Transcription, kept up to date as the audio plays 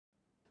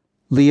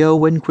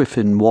Leo and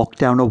Griffin walked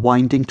down a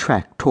winding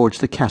track towards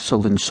the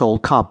castle in Sol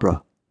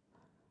Cabra.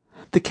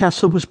 The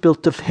castle was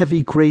built of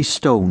heavy grey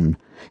stone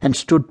and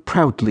stood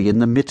proudly in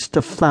the midst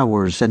of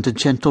flowers and a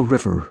gentle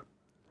river.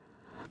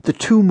 The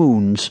two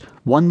moons,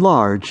 one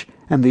large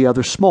and the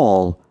other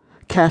small,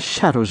 cast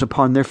shadows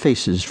upon their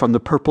faces from the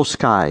purple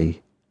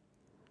sky.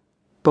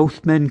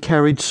 Both men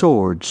carried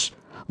swords,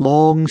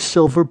 long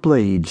silver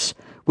blades,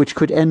 which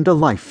could end a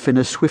life in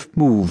a swift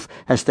move,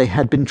 as they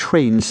had been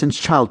trained since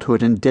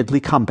childhood in deadly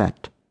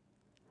combat.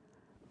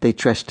 They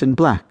dressed in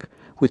black,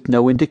 with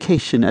no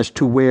indication as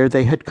to where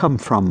they had come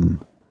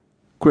from.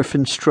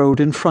 Griffin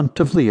strode in front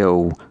of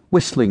Leo,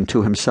 whistling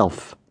to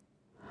himself.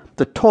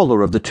 The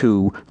taller of the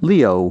two,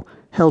 Leo,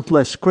 held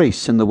less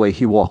grace in the way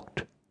he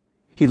walked.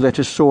 He let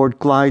his sword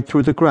glide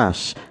through the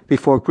grass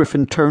before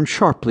Griffin turned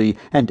sharply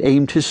and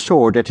aimed his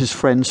sword at his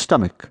friend's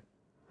stomach.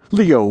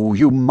 "Leo,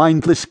 you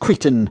mindless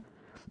cretin!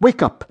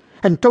 Wake up,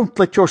 and don't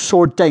let your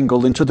sword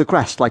dangle into the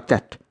grass like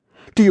that.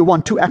 Do you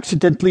want to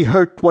accidentally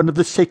hurt one of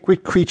the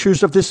sacred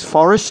creatures of this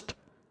forest?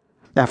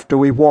 After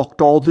we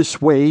walked all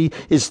this way,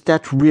 is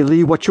that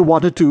really what you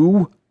want to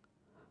do?"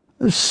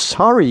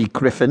 "Sorry,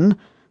 Griffin.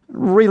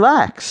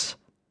 Relax.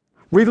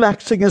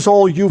 Relaxing is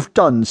all you've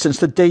done since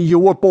the day you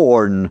were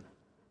born."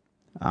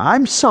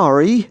 "I'm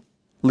sorry,"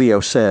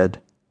 Leo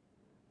said.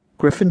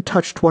 Griffin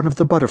touched one of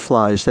the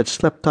butterflies that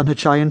slept on a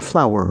giant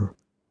flower.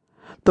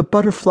 The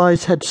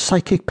butterflies had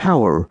psychic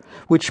power,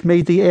 which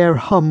made the air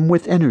hum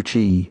with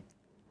energy.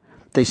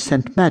 They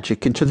sent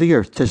magic into the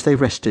earth as they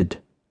rested.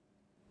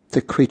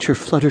 The creature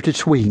fluttered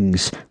its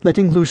wings,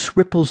 letting loose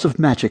ripples of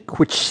magic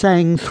which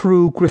sang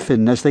through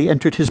Griffin as they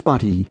entered his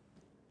body.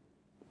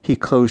 He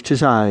closed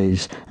his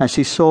eyes as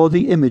he saw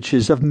the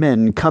images of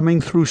men coming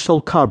through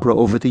Sol Cabra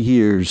over the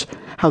years,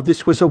 how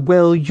this was a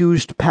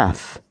well-used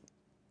path.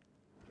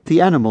 The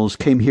animals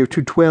came here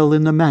to dwell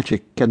in the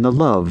magic and the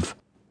love.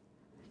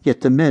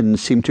 Yet the men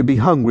seemed to be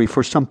hungry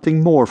for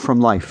something more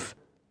from life.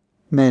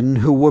 Men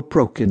who were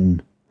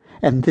broken,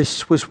 and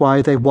this was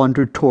why they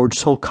wandered toward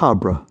Sol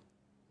Cabra.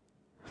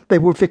 They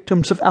were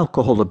victims of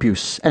alcohol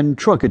abuse and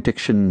drug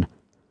addiction,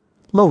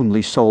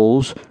 lonely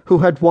souls who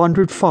had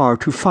wandered far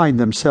to find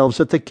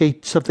themselves at the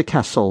gates of the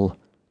castle.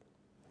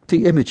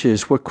 The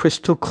images were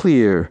crystal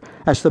clear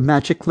as the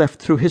magic left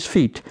through his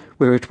feet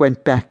where it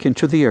went back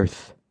into the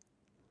earth.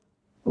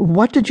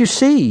 "What did you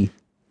see?"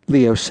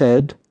 Leo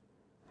said.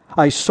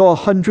 "I saw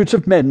hundreds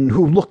of men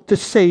who looked the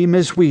same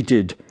as we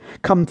did,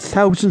 come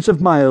thousands of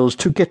miles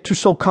to get to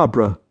Sol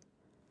Cabra.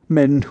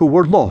 Men who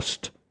were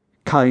lost,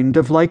 kind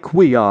of like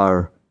we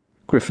are,"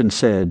 Griffin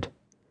said.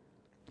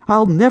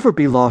 "I'll never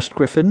be lost,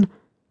 Griffin.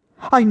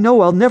 I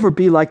know I'll never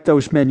be like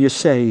those men you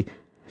say.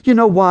 You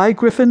know why,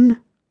 Griffin?"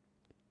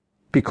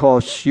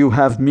 "Because you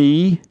have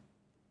me?"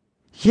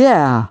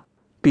 "Yeah,"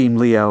 beamed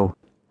Leo.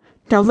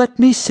 "Now let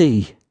me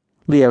see,"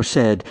 Leo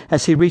said,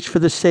 as he reached for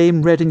the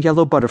same red and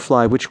yellow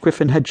butterfly which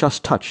Griffin had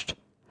just touched.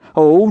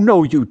 "Oh,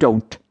 no, you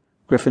don't."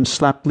 Griffin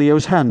slapped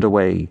Leo's hand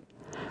away.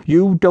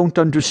 "You don't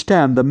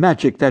understand the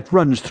magic that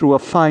runs through a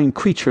fine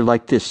creature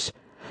like this.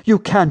 You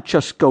can't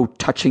just go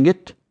touching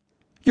it.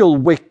 You'll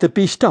wake the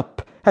beast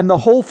up, and the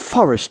whole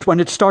forest when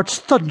it starts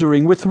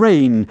thundering with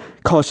rain,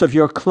 'cause of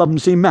your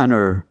clumsy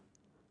manner."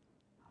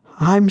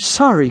 "I'm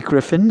sorry,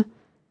 Griffin."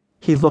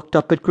 He looked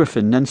up at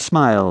Griffin and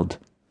smiled.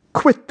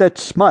 "Quit that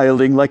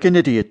smiling like an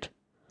idiot.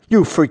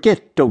 You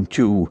forget, don't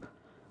you?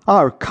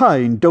 Our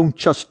kind don't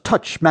just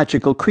touch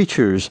magical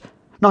creatures,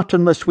 not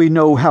unless we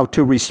know how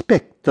to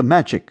respect the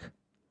magic."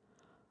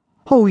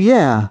 "Oh,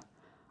 yeah.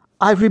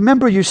 I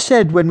remember you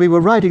said when we were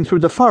riding through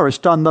the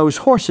forest on those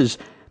horses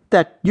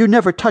that you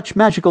never touch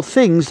magical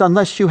things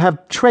unless you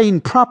have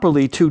trained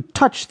properly to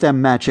touch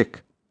them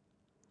magic."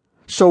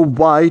 "So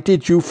why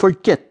did you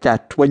forget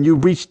that when you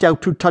reached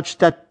out to touch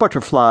that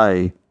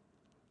butterfly?"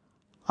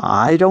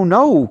 "I don't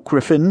know,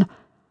 Griffin.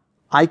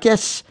 I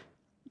guess,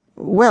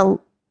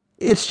 well,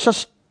 it's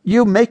just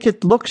you make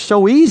it look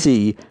so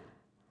easy.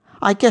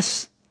 I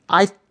guess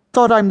I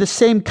thought I'm the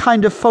same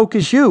kind of folk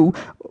as you.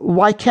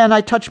 Why can't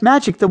I touch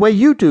magic the way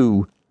you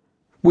do?"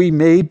 "We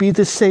may be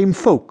the same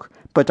folk,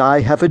 but I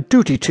have a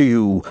duty to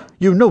you.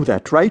 You know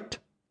that, right?"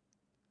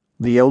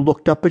 Leo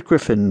looked up at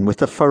Griffin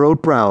with a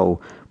furrowed brow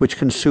which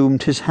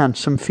consumed his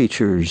handsome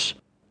features.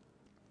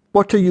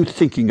 "What are you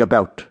thinking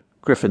about?"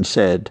 Griffin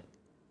said.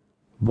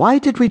 "Why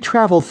did we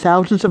travel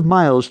thousands of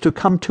miles to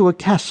come to a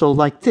castle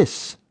like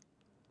this?"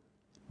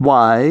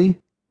 "Why?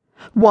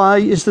 Why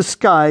is the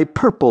sky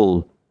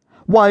purple?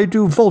 Why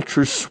do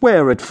vultures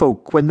swear at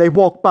folk when they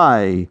walk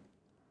by?"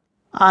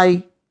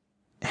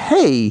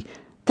 Hey,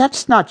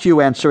 that's not you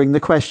answering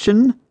the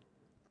question."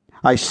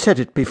 "I said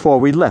it before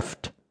we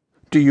left.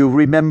 Do you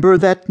remember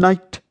that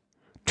night?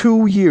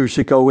 2 years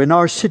ago in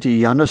our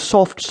city on a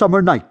soft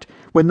summer night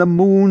when the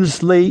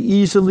moons lay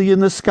easily in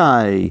the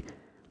sky.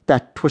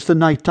 That was the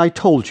night I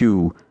told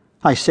you.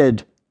 I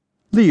said,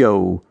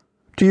 'Leo,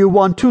 do you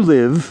want to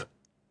live?'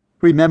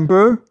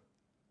 Remember?"